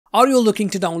Are you looking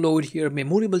to download your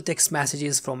memorable text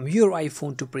messages from your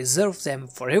iPhone to preserve them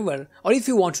forever? Or if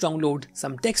you want to download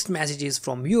some text messages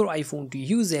from your iPhone to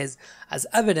use as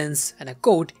evidence and a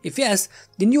quote? If yes,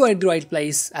 then you are at the right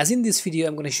place, as in this video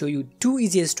I'm going to show you two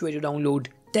easiest way to download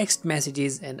text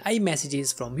messages and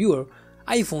iMessages from your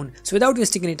iPhone. So without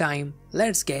wasting any time,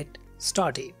 let's get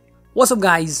started. What's up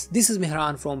guys, this is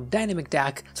Mehran from Dynamic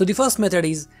Tech. So the first method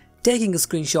is taking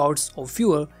screenshots of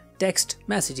your text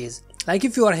messages. Like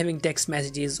if you are having text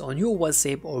messages on your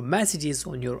WhatsApp or messages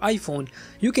on your iPhone,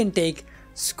 you can take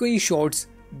screenshots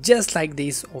just like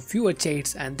this of your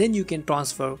chats, and then you can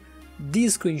transfer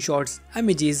these screenshots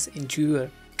images into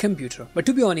your computer. But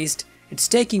to be honest, it's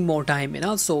taking more time, and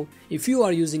also if you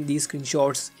are using these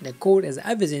screenshots in a code as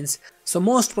evidence, so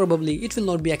most probably it will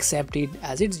not be accepted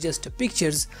as it's just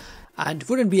pictures and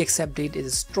wouldn't be accepted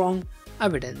as strong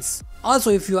evidence.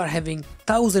 Also, if you are having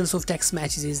thousands of text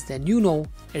messages, then you know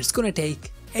it's gonna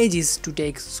take ages to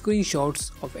take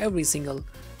screenshots of every single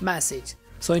message.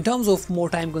 So in terms of more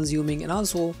time consuming and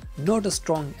also not a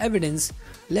strong evidence,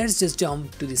 let's just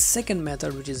jump to the second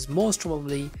method, which is most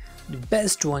probably the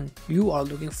best one you are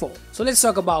looking for. So let's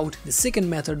talk about the second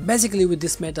method. Basically with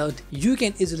this method, you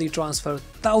can easily transfer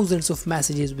thousands of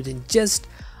messages within just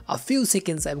a few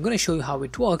seconds. I'm going to show you how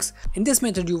it works. In this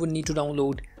method, you will need to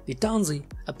download the Tanzi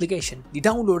application. The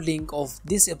download link of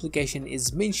this application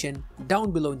is mentioned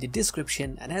down below in the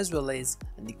description and as well as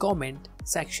in the comment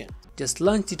section. Just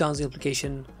launch the Tanzi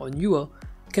application on your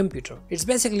computer. It's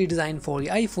basically designed for the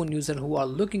iPhone user who are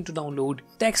looking to download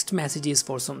text messages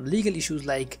for some legal issues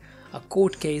like a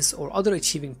court case or other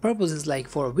achieving purposes like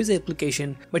for a visa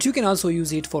application, but you can also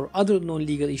use it for other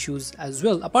non-legal issues as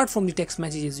well. Apart from the text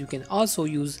messages, you can also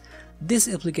use this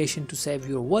application to save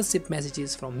your WhatsApp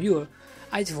messages from your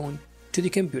iPhone to the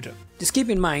computer. Just keep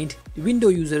in mind, the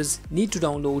Windows users need to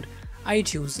download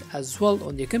iTunes as well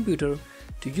on their computer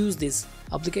to use this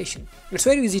application. It's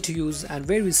very easy to use and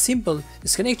very simple.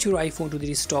 Just connect your iPhone to the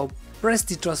desktop, press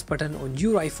the trust button on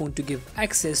your iPhone to give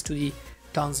access to the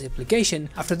Tanzi application.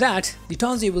 After that, the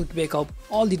Tanzi will back up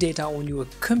all the data on your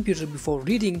computer before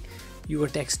reading your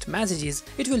text messages.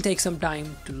 It will take some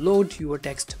time to load your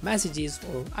text messages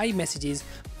or iMessages.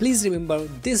 Please remember,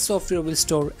 this software will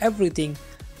store everything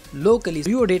locally, so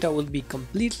your data will be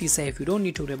completely safe. You don't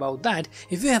need to worry about that.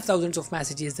 If you have thousands of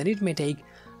messages, then it may take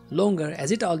longer,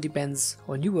 as it all depends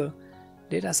on your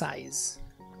data size.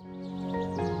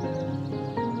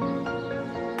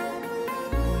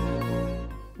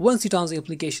 Once the Tanzi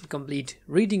application complete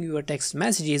reading your text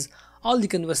messages, all the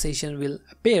conversation will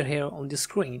appear here on the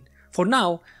screen. For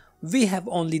now, we have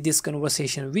only this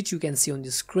conversation which you can see on the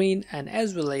screen, and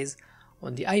as well as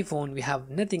on the iPhone we have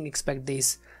nothing. Expect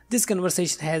this. This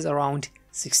conversation has around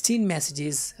 16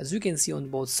 messages, as you can see on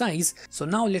both sides. So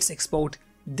now let's export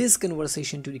this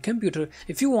conversation to the computer.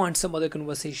 If you want some other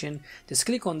conversation, just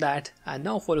click on that and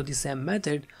now follow the same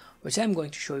method which I'm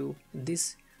going to show you in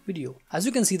this video. As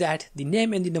you can see that the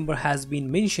name and the number has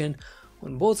been mentioned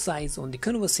on both sides on the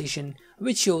conversation,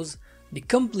 which shows the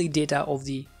complete data of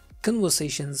the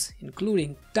conversations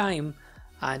including time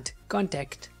and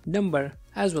contact number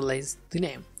as well as the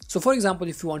name. So for example,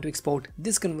 if you want to export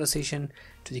this conversation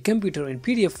to the computer in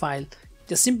PDF file,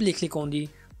 just simply click on the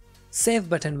save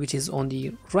button which is on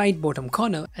the right bottom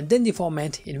corner, and then the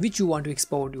format in which you want to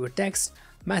export your text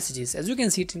messages. As you can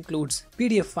see, it includes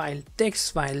PDF file,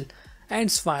 text file,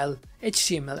 ANDS file,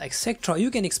 HTML, etc.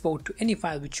 You can export to any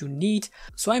file which you need.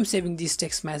 So I'm saving these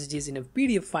text messages in a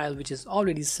PDF file which is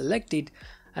already selected,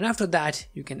 and after that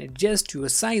you can adjust your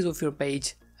size of your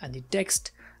page and the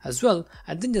text as well,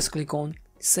 and then just click on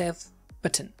save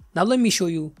button. Now let me show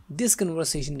you this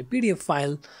conversation in the PDF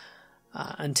file,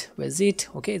 and where's it?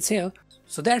 Okay, it's here.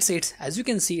 So that's it. As you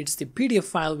can see, it's the PDF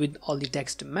file with all the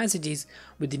text messages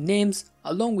with the names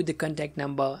along with the contact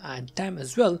number and time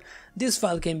as well. This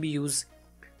file can be used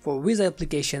for visa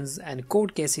applications and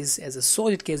court cases as a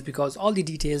solid case because all the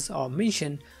details are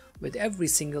mentioned with every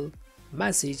single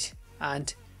message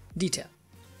and detail.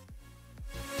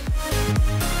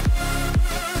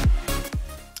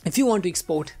 If you want to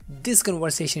export this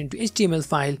conversation into HTML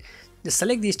file, just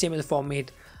select the HTML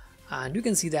format and you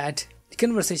can see that the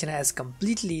conversation has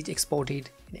completely exported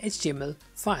in HTML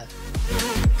file.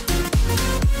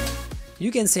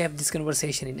 You can save this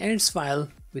conversation in ANDS file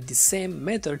with the same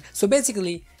method. So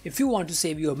basically, if you want to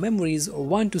save your memories or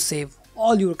want to save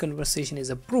all your conversation as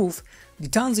a proof, the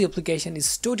Tanzi application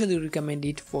is totally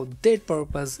recommended for that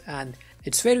purpose, and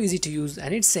it's very easy to use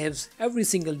and it saves every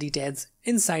single details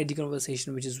inside the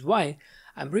conversation, which is why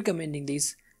I'm recommending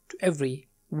this to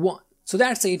everyone. So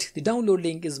that's it. The download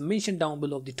link is mentioned down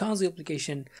below of the Tanzu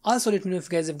application. Also let me know if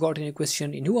you guys have got any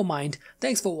question in your mind.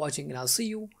 Thanks for watching and I'll see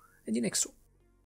you in the next one.